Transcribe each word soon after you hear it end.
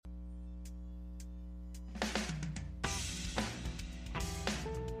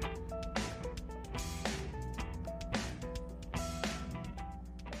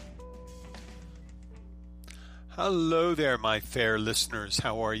Hello there, my fair listeners.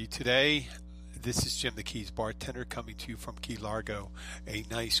 How are you today? This is Jim the Keys bartender coming to you from Key Largo. A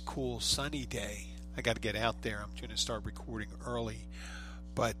nice, cool, sunny day. I got to get out there. I'm going to start recording early,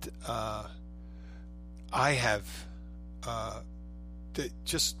 but I have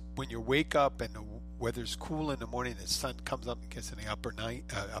just when you wake up and the weather's cool in the morning, the sun comes up and gets in the upper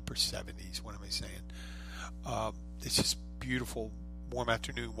 70s. What am I saying? It's just beautiful, warm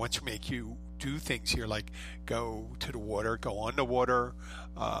afternoon. Once you do things here like go to the water, go on the water,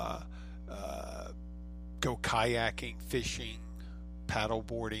 go kayaking, fishing, paddle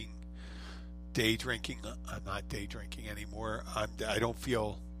boarding, day drinking. I'm not day drinking anymore. I don't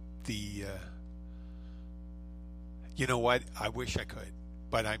feel the. You know what? I wish I could,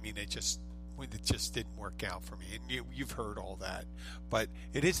 but I mean, it just didn't work out for me. And you've heard all that, but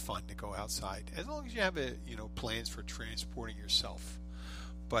it is fun to go outside as long as you have plans for transporting yourself.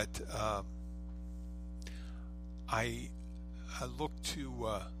 But I look to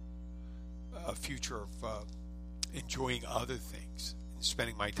a future of enjoying other things and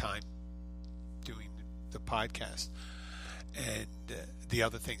spending my time doing the podcast and the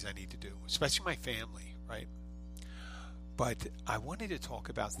other things I need to do, especially my family, right? But I wanted to talk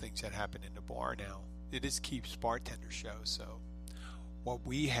about things that happen in the bar now. It is Keith's Bartender Show, so what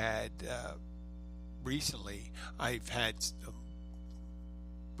we had recently, I've had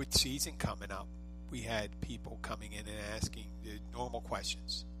with season coming up, we had people coming in and asking the normal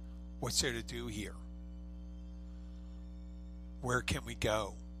questions. What's there to do here? Where can we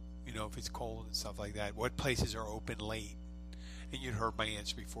go? If it's cold and stuff like that. What places are open late? And you'd heard my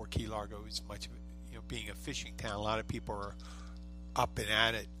answer before. Key Largo is much of it, being a fishing town. A lot of people are up and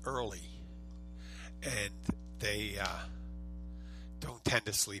at it early, and they don't tend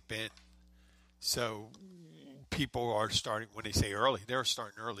to sleep in. So people are starting, when they say early, they're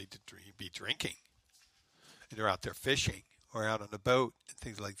starting early to be drinking. And they're out there fishing or out on the boat and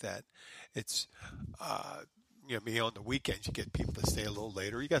things like that. It's, maybe on the weekends you get people to stay a little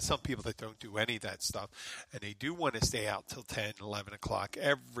later. You got some people that don't do any of that stuff, and they do want to stay out till 10, 11 o'clock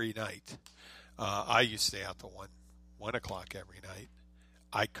every night. I used to stay out till 1 o'clock every night.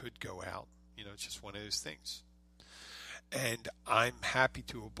 I could go out. It's just one of those things. And I'm happy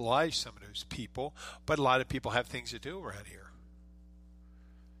to oblige some of those people, but a lot of people have things to do around here.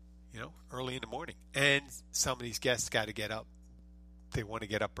 Early in the morning. And some of these guests got to get up. They want to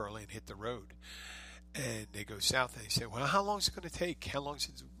get up early and hit the road. And they go south and they say, well, how long is it going to take? How long is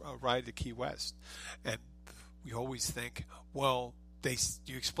it a ride to Key West? And we always think, well,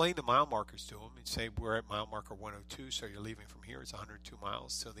 you explain the mile markers to them and say, we're at mile marker 102, so you're leaving from here. It's 102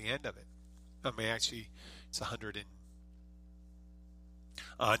 miles till the end of it. I mean, actually, it's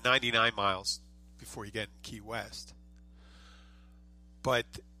 199 miles before you get in Key West. But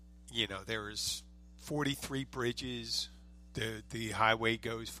there's 43 bridges. The highway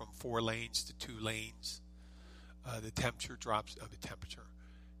goes from 4 lanes to 2 lanes. The temperature drops.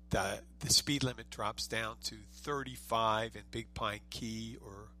 The speed limit drops down to 35 in Big Pine Key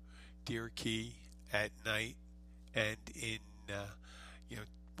or Deer Key at night, and in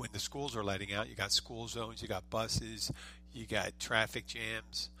when the schools are letting out, you got school zones, you got buses, you got traffic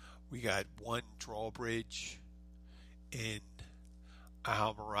jams. We got one drawbridge in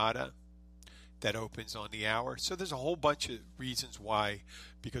Alvarado that opens on the hour. So there's a whole bunch of reasons why,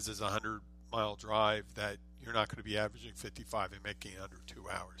 because it's a 100-mile drive, that you're not going to be averaging 55 and making it under 2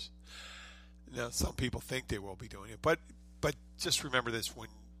 hours. Now, some people think they will be doing it, but just remember this: when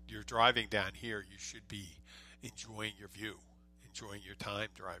you're driving down here, you should be enjoying your view, enjoying your time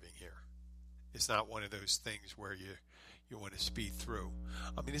driving here. It's not one of those things where you want to speed through.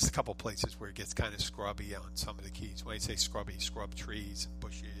 I mean, there's a couple places where it gets kind of scrubby on some of the keys. When I say scrubby, scrub trees and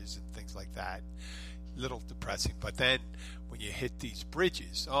bushes and things like that. A little depressing. But then when you hit these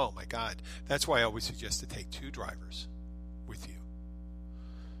bridges, oh my God, that's why I always suggest to take 2 drivers with you.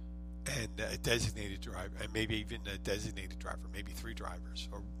 And a designated driver, and maybe even a designated driver, maybe 3 drivers,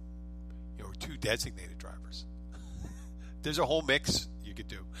 or 2 designated drivers. There's a whole mix you could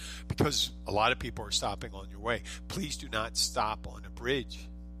do, because a lot of people are stopping on your way. Please do not stop on a bridge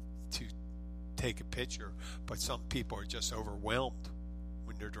to take a picture, but some people are just overwhelmed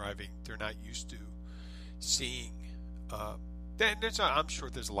when they're driving. They're not used to seeing. I'm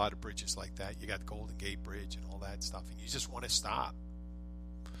sure there's a lot of bridges like that. You got the Golden Gate Bridge and all that stuff, and you just want to stop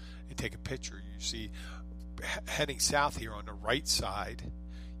and take a picture. You see, heading south here on the right side,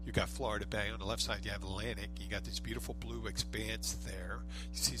 you got Florida Bay. On the left side, you have Atlantic. You got this beautiful blue expanse there.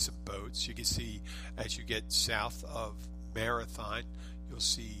 You see some boats. You can see, as you get south of Marathon, you'll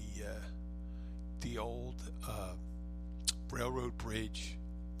see the old railroad bridge,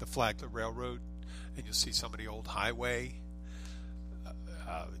 the Flagler Railroad, and you'll see some of the old highway.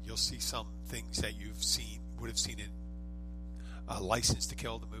 You'll see some things that would have seen in License to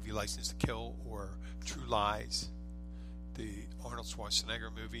Kill, the movie License to Kill, or True Lies, the Arnold Schwarzenegger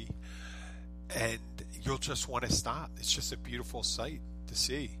movie, and you'll just want to stop. It's just a beautiful sight to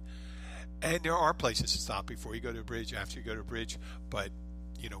see. And there are places to stop before you go to a bridge, after you go to a bridge, but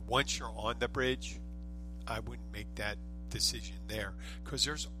once you're on the bridge, I wouldn't make that decision there, because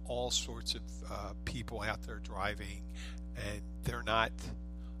there's all sorts of people out there driving, and they're not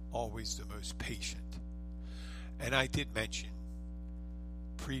always the most patient. And I did mention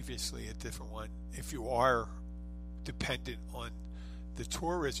previously a different one. If you are dependent on the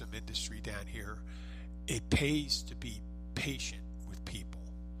tourism industry down here, it pays to be patient with people.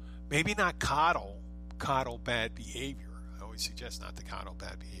 Maybe not coddle bad behavior. I always suggest not to coddle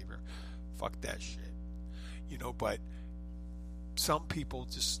bad behavior. Fuck that shit. But some people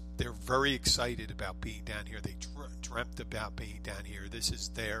they're very excited about being down here. They dreamt about being down here. This is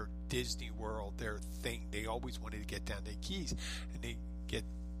their Disney World, their thing. They always wanted to get down to the Keys, and they get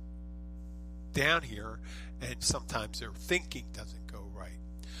down here, and sometimes their thinking doesn't go right.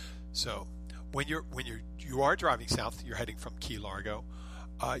 So when you are driving south, you're heading from Key Largo,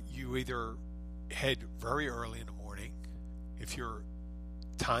 you either head very early in the morning, if you're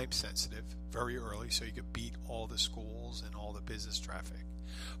time sensitive, very early, so you could beat all the schools and all the business traffic.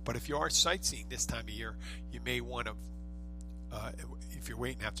 But if you are sightseeing this time of year, you may want to, if you're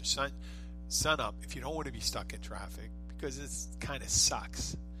waiting after sun up, if you don't want to be stuck in traffic, because it kind of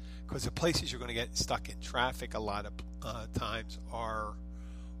sucks. Because the places you're going to get stuck in traffic a lot of times are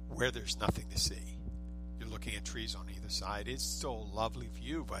where there's nothing to see. You're looking at trees on either side. It's still a lovely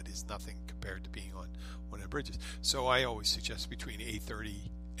view, but it's nothing compared to being on one of the bridges. So I always suggest between 8:30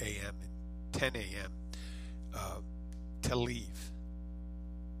 a.m. and 10 a.m. To leave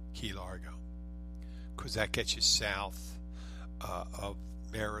Key Largo, because that gets you south of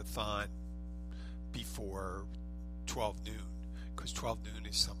Marathon before 12 noon. Because 12 noon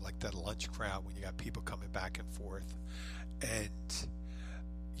is something like that lunch crowd when you got people coming back and forth, and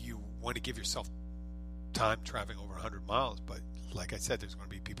you want to give yourself time traveling over 100 miles. But like I said, there's going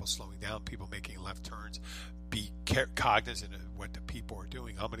to be people slowing down, people making left turns. Be cognizant of what the people are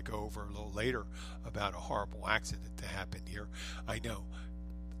doing. I'm going to go over a little later about a horrible accident that happened here. I know.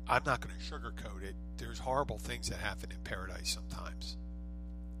 I'm not going to sugarcoat it. There's horrible things that happen in paradise sometimes.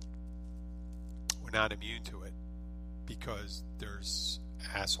 We're not immune to it, because there's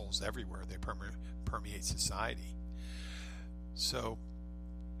assholes everywhere. They permeate society. So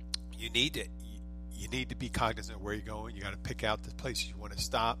you need to be cognizant of where you're going. You got to pick out the places you want to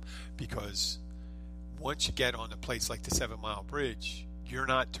stop, because once you get on a place like the 7 Mile Bridge, you're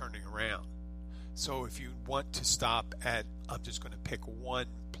not turning around. So if you want to stop at, I'm just going to pick one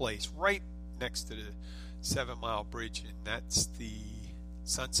place right next to the 7 Mile Bridge, and that's the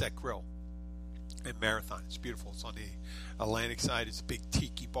Sunset Grill in Marathon. It's beautiful. It's on the Atlantic side. It's a big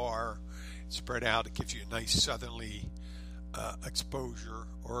tiki bar. It's spread out. It gives you a nice southerly exposure,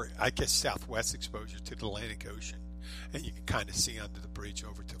 or I guess southwest exposure to the Atlantic Ocean. And you can kind of see under the bridge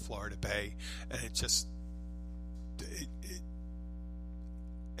over to Florida Bay. And it's just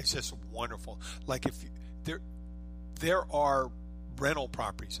wonderful. Like there are rental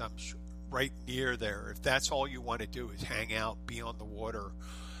properties, I'm sure, right near there. If that's all you want to do is hang out, be on the water,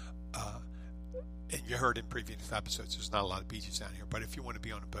 and you heard in previous episodes, there's not a lot of beaches down here. But if you want to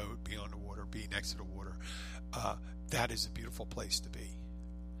be on a boat, be on the water, be next to the water, that is a beautiful place to be.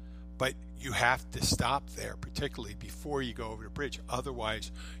 But you have to stop there, particularly before you go over the bridge.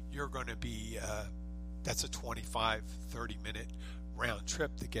 Otherwise, you're going to be, that's a 25, 30-minute round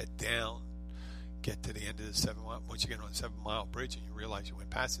trip to get down, get to the end of the 7 mile. Once you get on the 7 Mile Bridge and you realize you went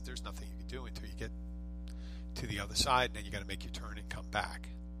past it, there's nothing you can do until you get to the other side, and then you got to make your turn and come back.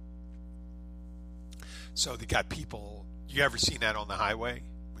 So they got people, you ever seen that on the highway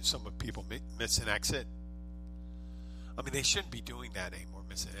when some of people miss an exit? I mean, they shouldn't be doing that anymore,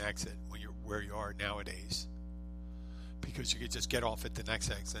 missing an exit when you're where you are nowadays, because you could just get off at the next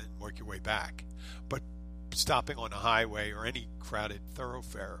exit and work your way back. But stopping on a highway or any crowded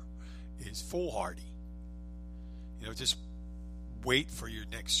thoroughfare is foolhardy. Just wait for your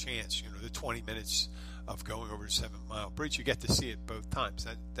next chance. The 20 minutes of going over the 7 Mile Bridge, you get to see it both times.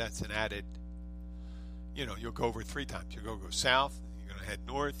 That's an added, you'll go over it 3 times. You'll go south, you're going to head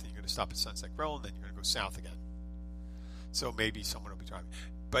north, and you're going to stop at Sunset Grill, and then you're going to go south again. So maybe someone will be driving.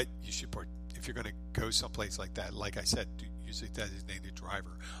 But you should, if you're going to go someplace like that, like I said, use a designated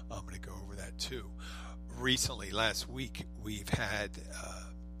driver. I'm going to go over that too. Recently, last week, we've had,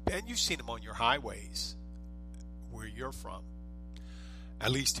 and you've seen them on your highways where you're from,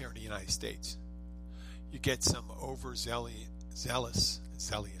 at least here in the United States. you get some zealous,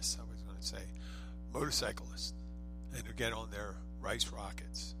 I was going to say, motorcyclists, and they'll get on their rice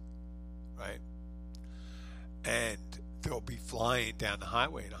rockets, right? And they'll be flying down the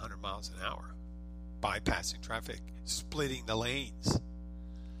highway at 100 miles an hour, bypassing traffic, splitting the lanes.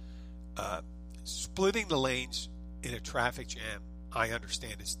 Splitting the lanes in a traffic jam, I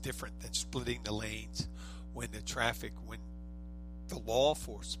understand, is different than splitting the lanes when the law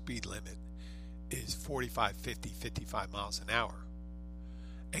for speed limit is 45, 50, 55 miles an hour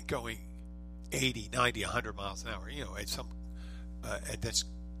and going 80, 90, 100 miles an hour, and that's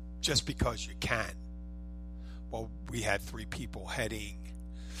just because you can. Well, we had 3 people heading,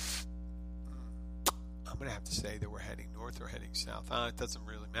 I'm going to have to say they were heading north or heading south. It doesn't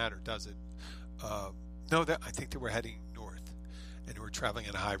really matter, does it? I think they were heading north, and they were traveling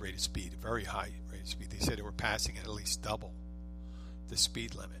at a high rate of speed, a very high rate of speed. They said they were passing at least double the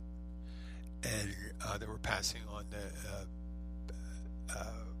speed limit, and they were passing on the,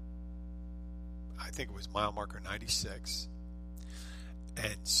 I think it was mile marker 96,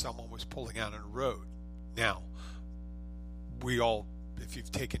 and someone was pulling out on the road. Now, if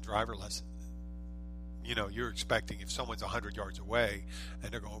you've taken driver lessons, you're expecting if someone's 100 yards away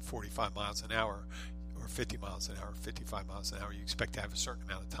and they're going 45 miles an hour or 50 miles an hour, 55 miles an hour, you expect to have a certain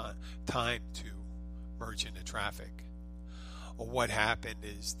amount of time to merge into traffic. Well, what happened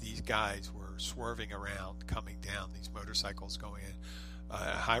is these guys were swerving around, coming down, these motorcycles going at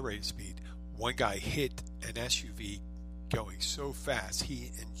a high rate of speed. One guy hit an SUV going so fast,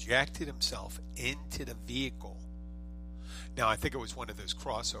 he injected himself into the vehicle. Now, I think it was one of those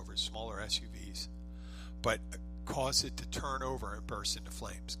crossovers, smaller SUVs, but caused it to turn over and burst into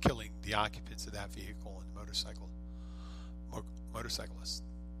flames, killing the occupants of that vehicle and the motorcyclists.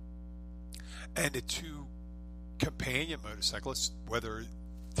 And the 2 companion motorcyclists, whether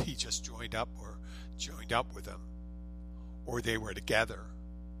he just joined up with them, or they were together,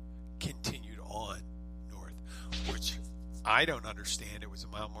 continued on north, which I don't understand. It was a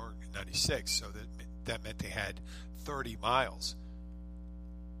mile marker 96, so that meant they had 30 miles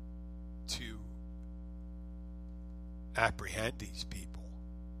to apprehend these people.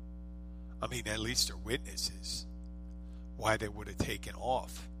 I mean, at least they're witnesses. Why they would have taken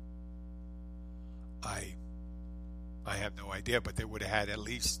off, I have no idea, but they would have had at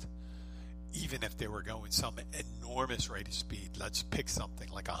least, even if they were going some enormous rate of speed, let's pick something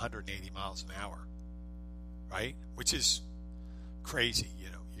like 180 miles an hour, right? Which is crazy, you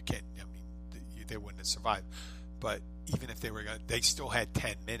can't, they wouldn't have survived. But even if they were going, they still had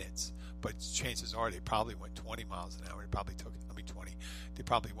 10 minutes, but chances are they probably went 20 miles an hour. They probably they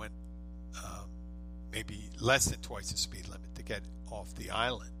probably went maybe less than twice the speed limit to get off the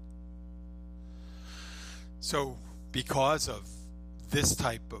island. So because of this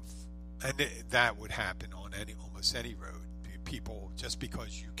type of, and that would happen on almost any road, people, just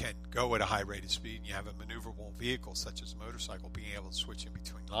because you can go at a high rate of speed and you have a maneuverable vehicle such as a motorcycle, being able to switch in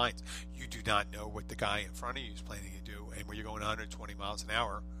between lines, you do not know what the guy in front of you is planning to do. And when you're going 120 miles an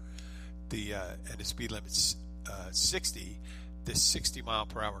hour, and the speed limit's 60, the 60 mile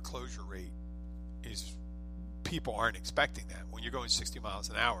per hour closure rate is, people aren't expecting that. When you're going 60 miles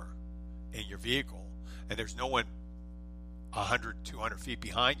an hour in your vehicle and there's no one 100, 200 feet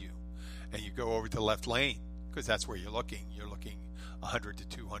behind you, and you go over to the left lane, because that's where you're looking 100 to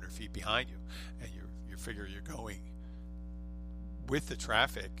 200 feet behind you, and you figure you're going with the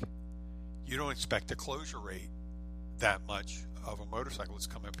traffic, you don't expect a closure rate that much of a motorcycle that's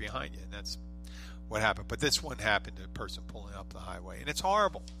coming up behind you, and that's what happened. But this one happened to a person pulling up the highway, and it's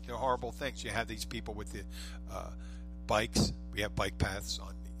horrible. They're horrible things. You have these people with the bikes. We have bike paths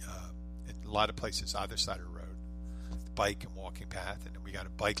on in a lot of places either side of the road, bike and walking path, and then we got a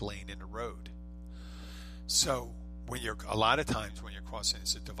bike lane in the road. So a lot of times when you're crossing,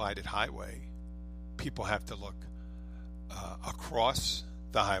 it's a divided highway, people have to look across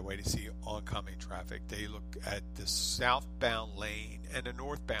the highway to see oncoming traffic. They look at the southbound lane and the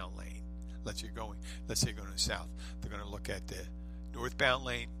northbound lane. Let's say you're going south. They're going to look at the northbound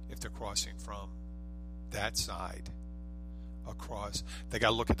lane if they're crossing from that side across. They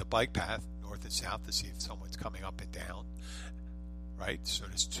got to look at the bike path north and south to see if someone's coming up and down, right? So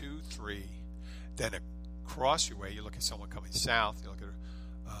there's 2, 3. Then across your way, you look at someone coming south. You look at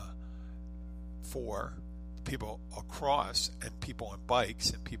 4 people across, and people on bikes,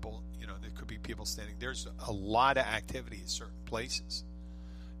 and people, there could be people standing. There's a lot of activity at certain places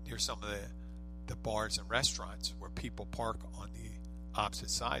near some of the bars and restaurants where people park on the opposite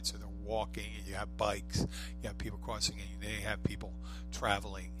side, so they're walking, and you have bikes, you have people crossing, and then you have people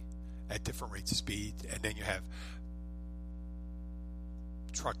traveling at different rates of speed, and then you have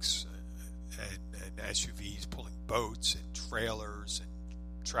trucks and SUVs pulling boats and trailers and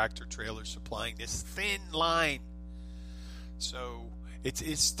tractor trailers supplying this thin line. So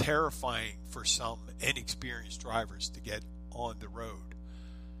it's terrifying for some inexperienced drivers to get on the road.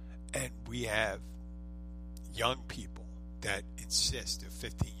 And we have young people that insist, they're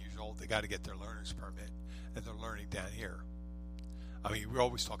 15 years old, they got to get their learner's permit, and they're learning down here. I mean, we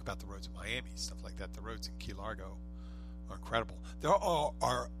always talk about the roads in Miami, stuff like that. The roads in Key Largo are incredible.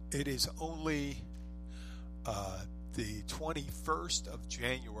 It is only the 21st of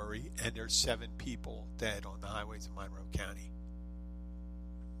January, and there's 7 people dead on the highways in Monroe County.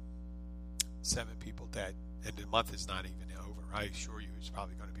 7 people dead, and the month is not even over. I assure you, it's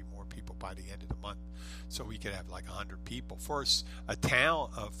probably going to be more people by the end of the month. So we could have like 100 people for a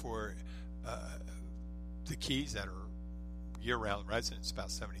town for the Keys that are year-round residents, about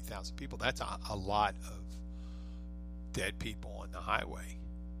 70,000 people. That's a lot of dead people on the highway.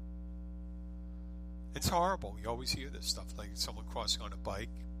 It's horrible. You always hear this stuff, like someone crossing on a bike.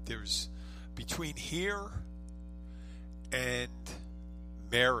 There's between here and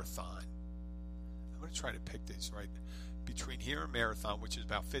Marathon. I'm going to try to pick this right. Between here and Marathon, which is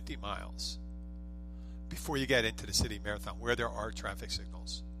about 50 miles, before you get into the city of Marathon, where there are traffic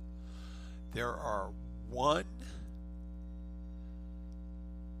signals, there are 1,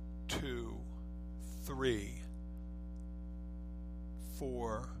 2, 3,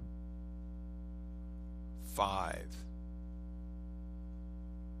 4,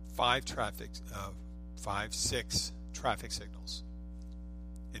 6 traffic signals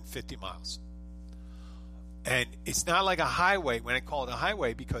in 50 miles. And it's not like a highway when I call it a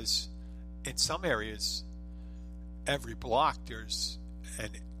highway, because in some areas, every block there's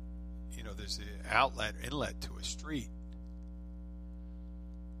an inlet to a street.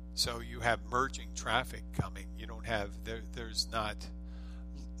 So you have merging traffic coming. You don't have, there's not,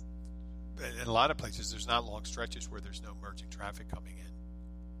 in a lot of places, there's not long stretches where there's no merging traffic coming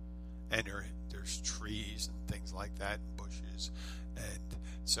in. And there's trees and things like that, and bushes. And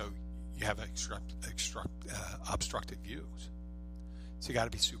so you have obstructed views. So you got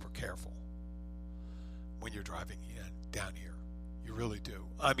to be super careful when you're driving down here. You really do.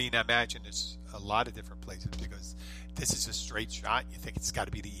 I mean, I imagine it's a lot of different places, because this is a straight shot. You think it's got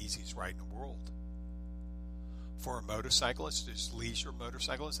to be the easiest ride in the world. For a motorcyclist, there's leisure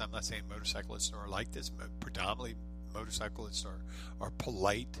motorcyclists. I'm not saying motorcyclists are like this, but predominantly motorcyclists are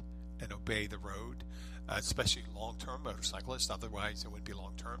polite and obey the road, especially long-term motorcyclists. Otherwise, they wouldn't be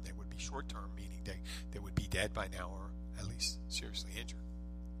long-term. They would be short-term, meaning they would be dead by now, or at least seriously injured.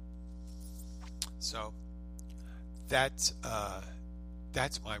 So that's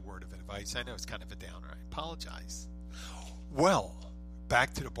my word of advice. I know it's kind of a downer. I apologize. Well,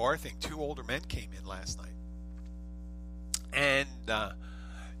 back to the bar thing. 2 older men came in last night. And,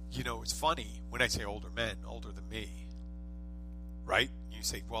 it's funny when I say older men, older than me, right? You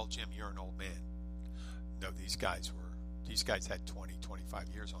say, well, Jim, you're an old man. No, these guys had 20, 25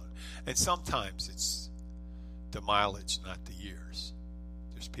 years on it. And sometimes it's the mileage, not the years.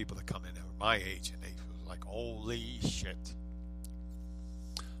 There's people that come in that are my age and they feel like, holy shit.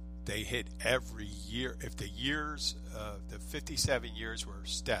 They hit every year. If the 57 years were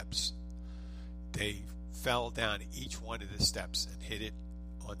steps, they fell down each one of the steps and hit it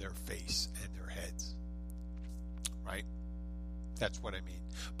on their face and their heads. Right? That's what I mean.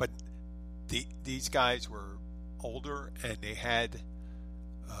 But these guys were older, and they had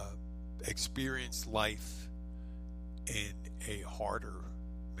experienced life in a harder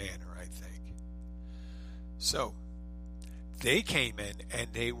manner, I think. So they came in,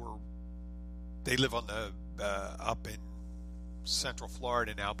 and they live on the up in Central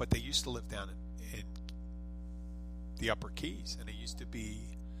Florida now, but they used to live down in the Upper Keys, and they used to be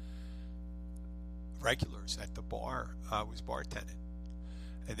regulars at the bar. I was bartending,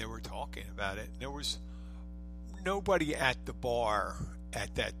 and they were talking about it. And there was nobody at the bar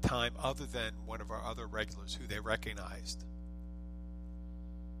at that time other than one of our other regulars who they recognized.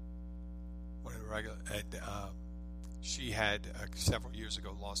 One of the regulars, and she had several years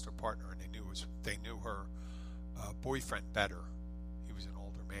ago lost her partner, and they knew her boyfriend better. He was an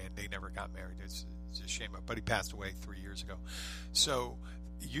older man. They never got married. It's a shame, but he passed away 3 years ago. So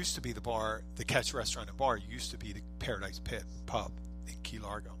it used to be the bar, the Catch Restaurant and Bar used to be the Paradise Pit Pub in Key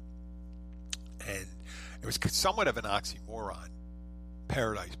Largo. And it was somewhat of an oxymoron.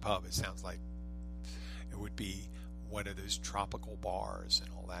 Paradise Pub, it sounds like it would be one of those tropical bars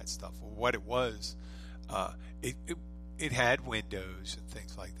and all that stuff. Well, what it was, it had windows and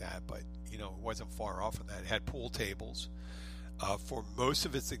things like that, but it wasn't far off from that. It had pool tables for most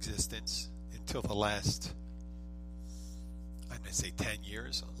of its existence until the last I'm going to say 10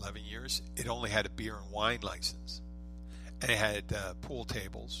 years, 11 years, it only had a beer and wine license. And it had pool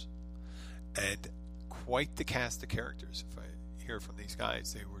tables and quite the cast of characters. If I hear from these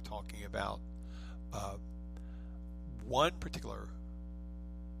guys, they were talking about one particular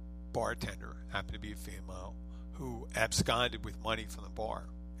bartender, happened to be a female, who absconded with money from the bar.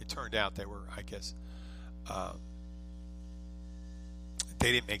 It turned out they were, I guess,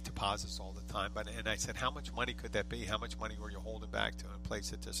 they didn't make deposits all the time. And I said, how much money could that be? How much money were you holding back to in a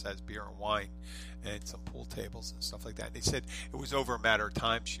place that just has beer and wine and some pool tables and stuff like that? And they said it was over a matter of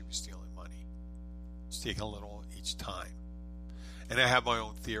time she was stealing money. She's taking a little each time. And I have my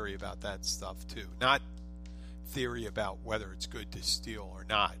own theory about that stuff too. Not theory about whether it's good to steal or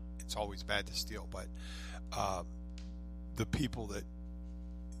not. It's always bad to steal, but the people that,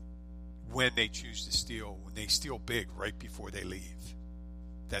 when they choose to steal, when they steal big right before they leave,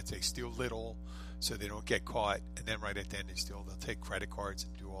 that they steal little so they don't get caught, and then right at the end they'll take credit cards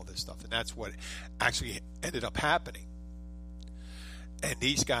and do all this stuff. And that's what actually ended up happening. And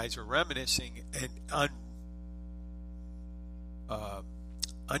these guys are reminiscing, and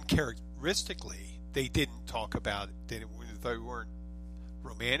uncharacteristically, they didn't talk about it. They weren't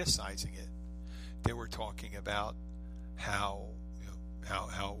romanticizing it. They were talking about how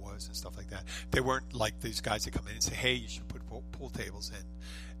it was and stuff like that. They weren't like these guys that come in and say, "Hey, you should put pool tables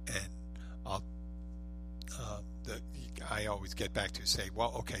in," and I always get back to say,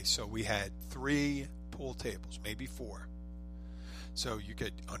 "Well, okay, so we had 3 pool tables, maybe 4. So you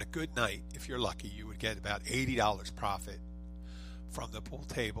could, on a good night, if you're lucky, you would get about $80 profit from the pool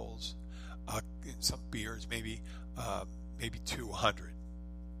tables, and some beers, maybe 200,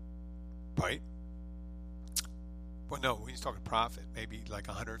 right?" Well, no, when he's talking profit, maybe like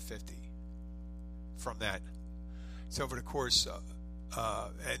 150 from that. So over the course,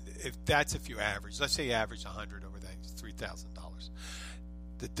 and if you average, let's say you average 100 over that, it's $3,000.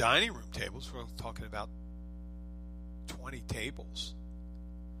 The dining room tables, we're talking about 20 tables.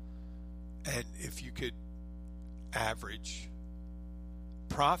 And if you could average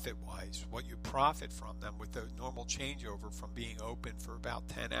profit-wise, what you profit from them with the normal changeover from being open for about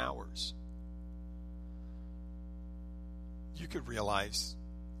 10 hours, you could realize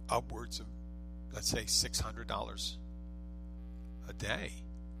upwards of, let's say, $600 a day.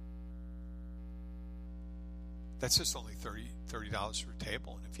 That's just only $30 per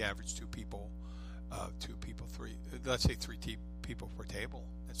table. And if you average 2 people, 3, let's say 3 people per table,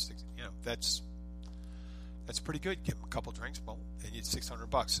 that's pretty good. Give them a couple drinks, and you get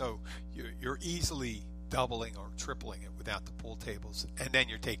 $600. So you're easily doubling or tripling it without the pool tables, and then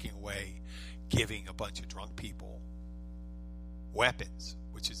you're taking away giving a bunch of drunk people weapons,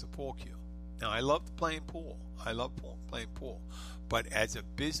 which is the pool cue. Now, I love playing pool. I love playing pool. But as a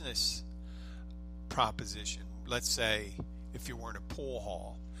business proposition, let's say if you were in a pool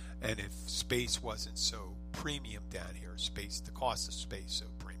hall and if space wasn't so premium down here, the cost of space so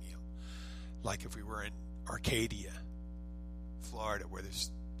premium, like if we were in Arcadia, Florida, where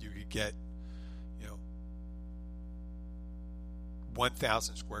you could get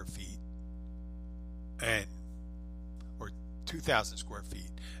 1,000 square feet or 2,000 square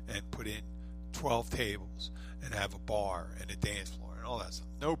feet and put in 12 tables and have a bar and a dance floor and all that stuff,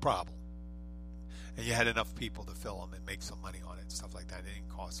 no problem. And you had enough people to fill them and make some money on it and stuff like that. It didn't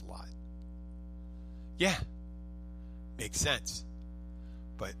cost a lot. Yeah, makes sense.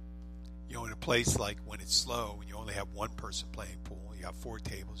 But in a place like when it's slow, when you only have one person playing pool, you have 4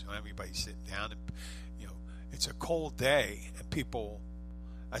 tables, you don't have anybody sitting down, and it's a cold day, and people,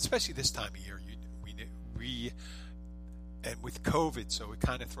 especially this time of year, and with COVID, so it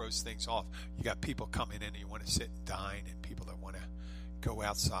kind of throws things off. You got people coming in and you want to sit and dine, and people that want to go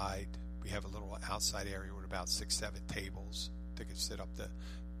outside. We have a little outside area with about 6-7 tables that could sit up to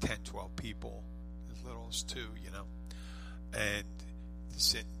 10, 12 people, as little as 2, and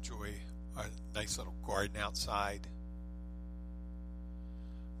sit and enjoy a nice little garden outside.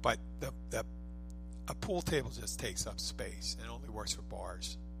 But a pool table just takes up space, and it only works for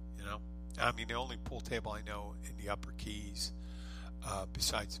bars, I mean, the only pool table I know in the Upper Keys,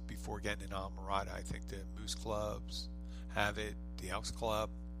 besides before getting in Almirada, I think the Moose Clubs have it, the Elks Club,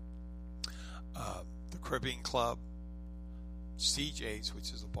 the Caribbean Club, CJ's,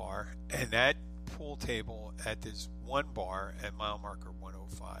 which is a bar, and that pool table at this one bar at mile marker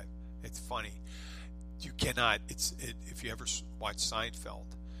 105. It's funny. You cannot, if you ever watch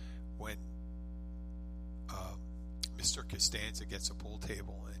Seinfeld, when Mr. Costanza gets a pool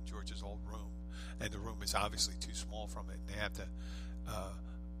table in George's old room, and the room is obviously too small from it, and they have to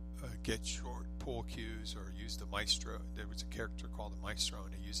get short pool cues or use the maestro. There was a character called the maestro,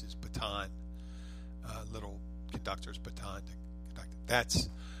 and he uses baton, little conductor's baton conducted. That's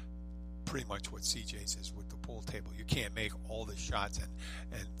pretty much what CJ's is with the pool table. You can't make all the shots,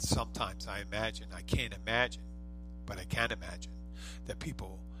 and sometimes I can't imagine, but I can imagine that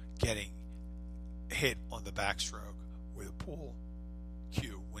people getting hit on the backstroke with a pool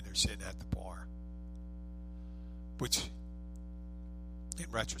cue when they're sitting at the bar, which in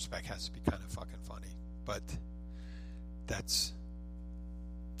retrospect has to be kind of fucking funny, but that's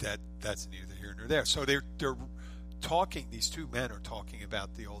neither here nor there. So they're talking, these two men are talking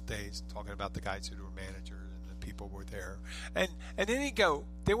about the old days and talking about the guys who were managers and the people were there, and then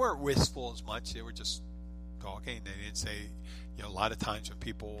they weren't wistful as much, they were just talking. They didn't say, a lot of times when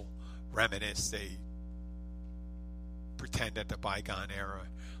people reminisce, they pretend that the bygone era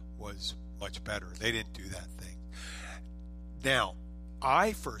was much better. They didn't do that thing. Now,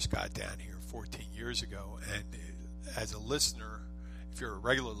 I first got down here 14 years ago, and as a listener, if you're a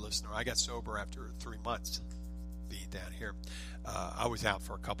regular listener, I got sober after 3 months being down here. I was out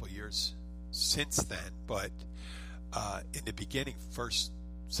for a couple of years since then, but in the beginning, first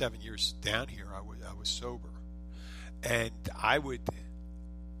 7 years down here, I was sober, and I would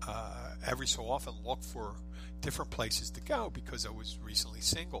every so often look for different places to go because I was recently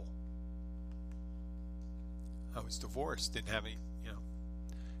single. I was divorced, didn't have any,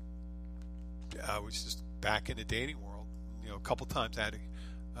 I was just back in the dating world. A couple times I had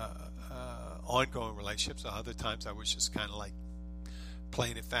ongoing relationships. Other times I was just kind of like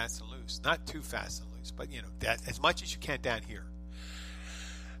playing it fast and loose. Not too fast and loose, but that as much as you can down here.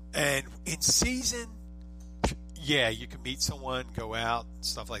 And in season, yeah, you can meet someone, go out, and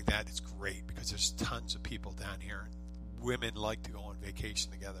stuff like that. It's great because there's tons of people down here. Women like to go on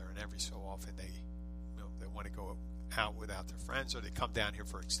vacation together, and every so often they want to go out without their friends, or they come down here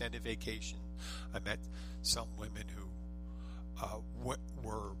for extended vacation. I met some women who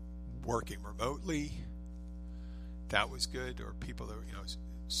were working remotely. That was good. Or people that were,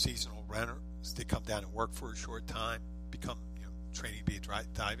 seasonal renters. They come down and work for a short time, become training to be a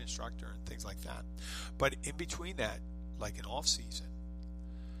dive instructor and things like that. But in between that, like in off season,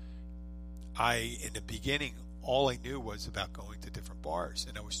 in the beginning, all I knew was about going to different bars,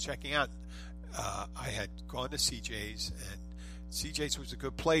 and I was checking out. I had gone to CJ's, and CJ's was a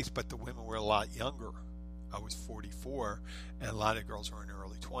good place, but the women were a lot younger. I was 44, and a lot of girls were in their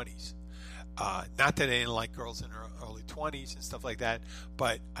early 20s. Not that I didn't like girls in their early 20s and stuff like that,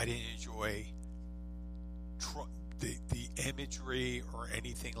 but I didn't enjoy the imagery or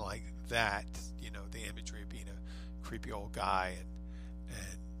anything like that. The imagery of being a creepy old guy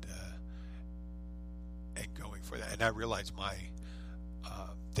and going for that. And I realized my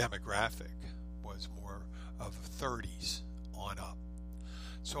demographic was more of 30s on up.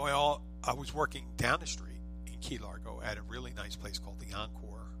 So I was working down the street in Key Largo at a really nice place called the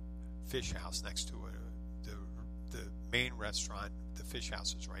Encore Fish House next to the main restaurant. The Fish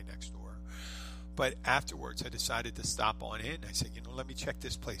House is right next door. But afterwards, I decided to stop on in. I said, let me check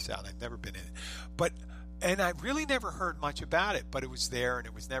this place out. I've never been in it. And I really never heard much about it, but it was there and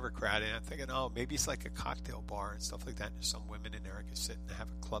it was never crowded. And I'm thinking, maybe it's like a cocktail bar and stuff like that. And there's some women in there I could sit and have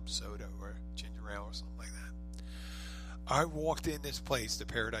a club soda or ginger ale or something like that. I walked in this place, the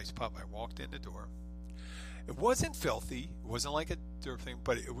Paradise Pub. I walked in the door. It wasn't filthy. It wasn't like a dirt thing,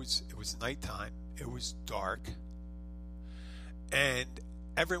 but it was nighttime. It was dark. And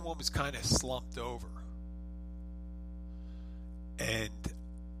everyone was kind of slumped over. And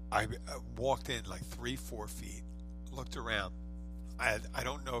I walked in like 3-4 feet, looked around. I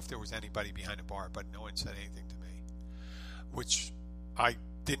don't know if there was anybody behind the bar, but no one said anything to me, which I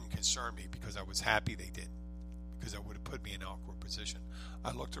didn't concern me because I was happy they didn't, because that would have put me in an awkward position.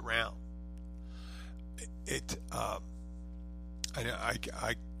 I looked around.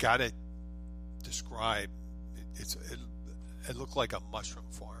 I gotta describe it. It looked like a mushroom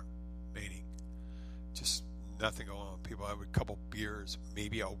farm, meaning just nothing going on. People have a couple beers,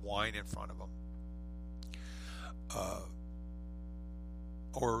 maybe a wine in front of them,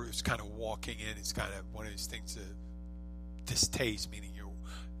 or it's kind of walking in. It's kind of one of these things that distaste, meaning you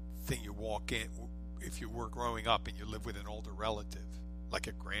walk in. If you were growing up and you live with an older relative, like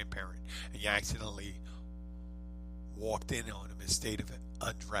a grandparent, and you accidentally walked in on them in a state of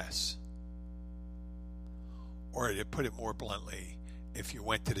undress. Or to put it more bluntly, if you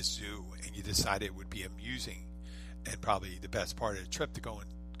went to the zoo and you decided it would be amusing and probably the best part of the trip to go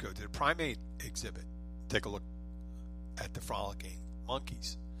to the primate exhibit, take a look at the frolicking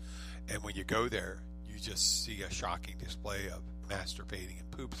monkeys. And when you go there, you just see a shocking display of masturbating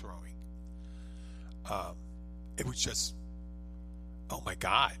and poop throwing. It was just, oh my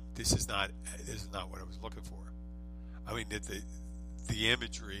God, this is not what I was looking for. I mean, the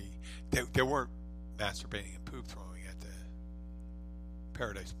imagery, there weren't masturbating and poop throwing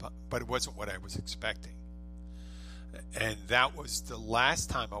Paradise, but it wasn't what I was expecting. And that was the last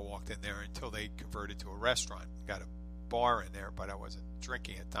time I walked in there until they converted to a restaurant. Got a bar in there, but I wasn't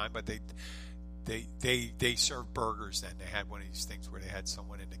drinking at the time. But they served burgers then. They had one of these things where they had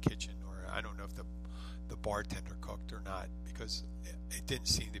someone in the kitchen, or I don't know if the bartender cooked or not, because it didn't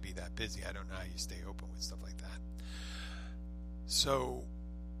seem to be that busy. I don't know how you stay open with stuff like that. So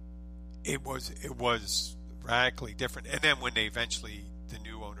it was radically different. And then when the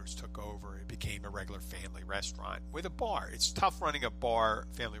new owners took over, it became a regular family restaurant with a bar. It's tough running a bar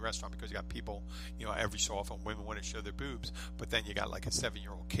family restaurant because you got people, every so often women want to show their boobs, but then you got like a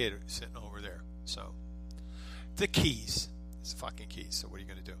 7-year-old kid sitting over there. So the Keys, it's the fucking Keys. So what are you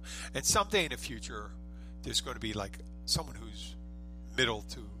going to do? And someday in the future, there's going to be like someone who's middle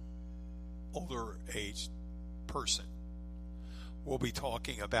to older age person will be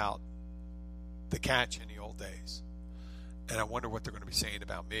talking about the Catch in the old days. And I wonder what they're going to be saying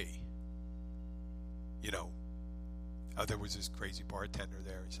about me. There was this crazy bartender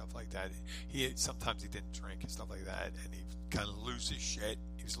there and stuff like that. Sometimes he didn't drink and stuff like that, and he kind of lose his shit.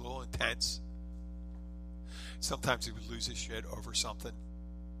 He was a little intense. Sometimes he would lose his shit over something.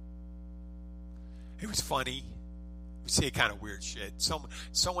 It was funny. We say kind of weird shit.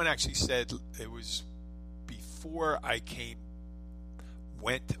 Someone actually said it was before I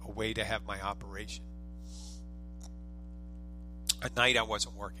went away to have my operation. A night I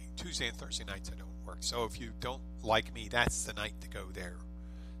wasn't working. Tuesday and Thursday nights I don't work. So if you don't like me, that's the night to go there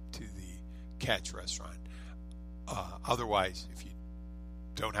to the Catch restaurant. Otherwise, if you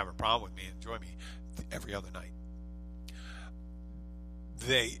don't have a problem with me, enjoy me every other night.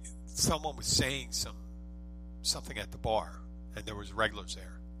 Someone was saying something at the bar, and there was regulars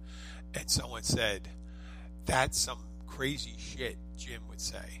there, and someone said, "That's some crazy shit," Jim would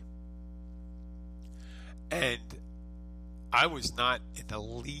say, and I was not in the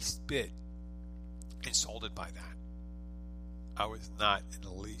least bit insulted by that. I was not in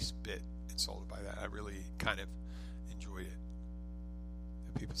the least bit insulted by that. I really kind of enjoyed it.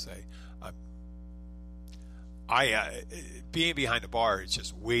 And people say, being behind the bar is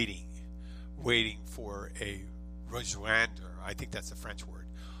just waiting for a rejoindre. I think that's the French word.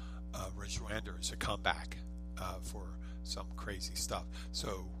 Rejoindre is a comeback for some crazy stuff.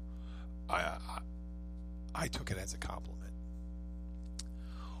 So I took it as a compliment.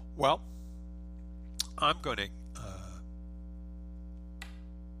 Well, I'm going to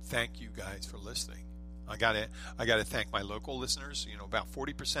thank you guys for listening. I got to thank my local listeners. About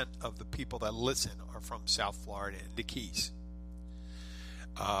 40% of the people that listen are from South Florida and the Keys,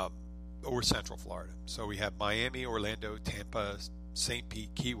 or Central Florida. So we have Miami, Orlando, Tampa, St.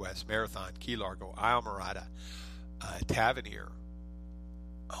 Pete, Key West, Marathon, Key Largo, Islamorada, Tavernier,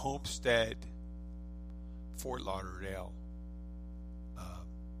 Homestead, Fort Lauderdale.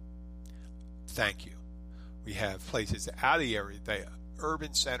 Thank you. We have places out of the area, the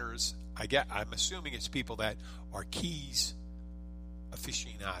urban centers. I'm assuming it's people that are Keys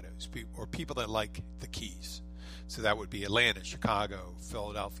aficionados, or people that like the Keys. So that would be Atlanta, Chicago,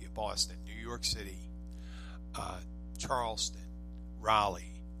 Philadelphia, Boston, New York City, Charleston,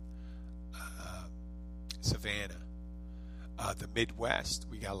 Raleigh, Savannah, the Midwest.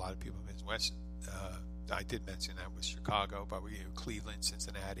 We got a lot of people in the Midwest. I did mention that was Chicago, but we have Cleveland,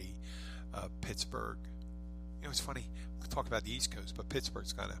 Cincinnati, Pittsburgh. It's funny, we talk about the East Coast, but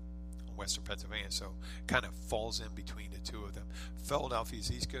Pittsburgh's kind of on Western Pennsylvania, so kind of falls in between the two of them.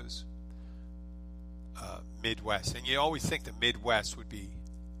 Philadelphia's East Coast, Midwest. And you always think the Midwest would be,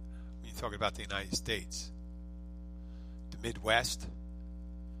 when you're talking about the United States, the Midwest,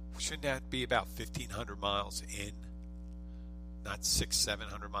 shouldn't that be about 1,500 miles in, not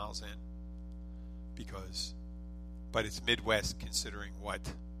 600-700 miles in? But it's Midwest considering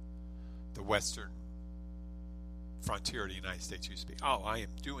what the western frontier of the United States used to be. Oh, I am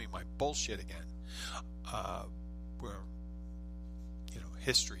doing my bullshit again. Where,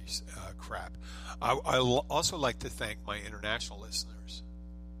 history's crap. I also like to thank my international listeners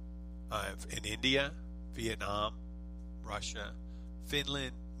in India, Vietnam, Russia,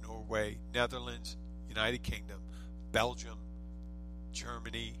 Finland, Norway, Netherlands, United Kingdom, Belgium,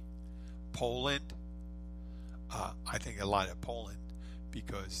 Germany, Poland. I think a lot of Poland,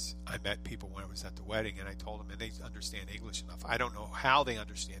 because I met people when I was at the wedding, and I told them, and they understand English enough. I don't know how they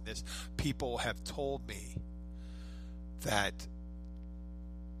understand this. People have told me that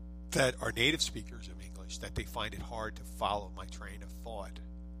are native speakers of English, that they find it hard to follow my train of thought.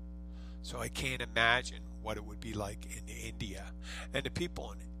 So I can't imagine what it would be like in India. And the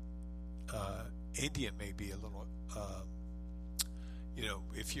people in India may be a little,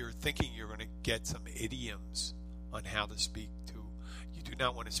 if you're thinking you're going to get some idioms on how to speak to, You do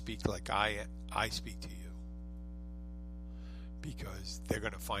not want to speak like I speak to you, because they're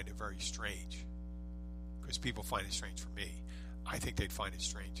going to find it very strange. Because people find it strange for me. I think they'd find it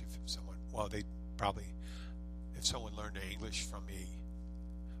strange if someone, well, they'd probably, if someone learned English from me.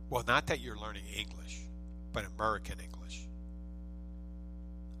 Well, not that you're learning English, but American English.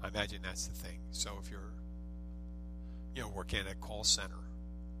 I imagine that's the thing. So if you're, working at a call center,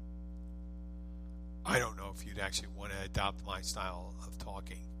 I don't know if you'd actually want to adopt my style of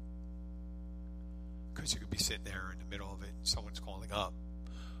talking. Because you could be sitting there in the middle of it and someone's calling up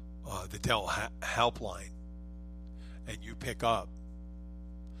the Dell helpline, and you pick up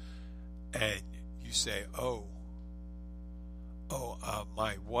and you say,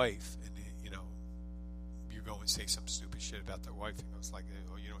 my wife, and you go and say some stupid shit about their wife, and it's like,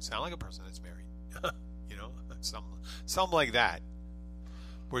 oh, you don't sound like a person that's married. Something like that,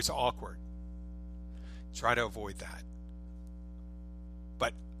 where it's awkward. Try to avoid that.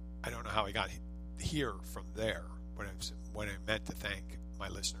 But I don't know how I got here from there when I meant to thank my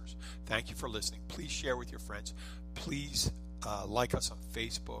listeners. Thank you for listening. Please share with your friends. Please like us on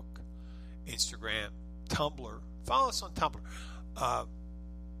Facebook, Instagram, Tumblr. Follow us on Tumblr.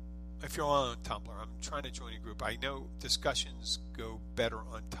 If you're on Tumblr, I'm trying to join a group. I know discussions go better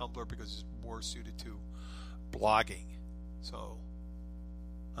on Tumblr because it's more suited to blogging. So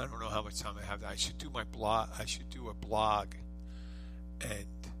I don't know how much time I have. I should do my blog. I should do a blog and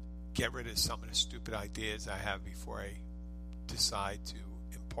get rid of some of the stupid ideas I have before I decide to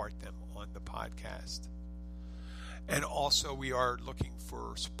impart them on the podcast. And also, we are looking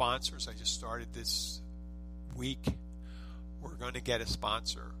for sponsors. I just started this week. We're going to get a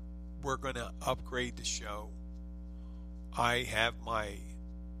sponsor. We're going to upgrade the show. I have my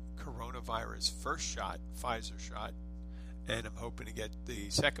coronavirus first shot, Pfizer shot, and I'm hoping to get the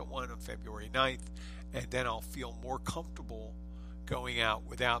second one on February 9th, and then I'll feel more comfortable going out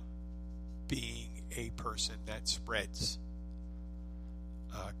without being a person that spreads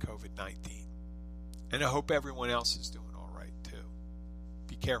COVID-19. And I hope everyone else is doing all right, too.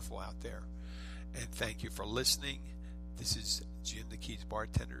 Be careful out there. And thank you for listening. This is Jim the Keys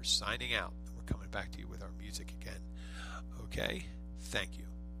Bartender signing out. We're coming back to you with our music again. Okay? Thank you.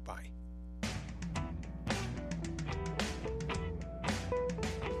 Bye.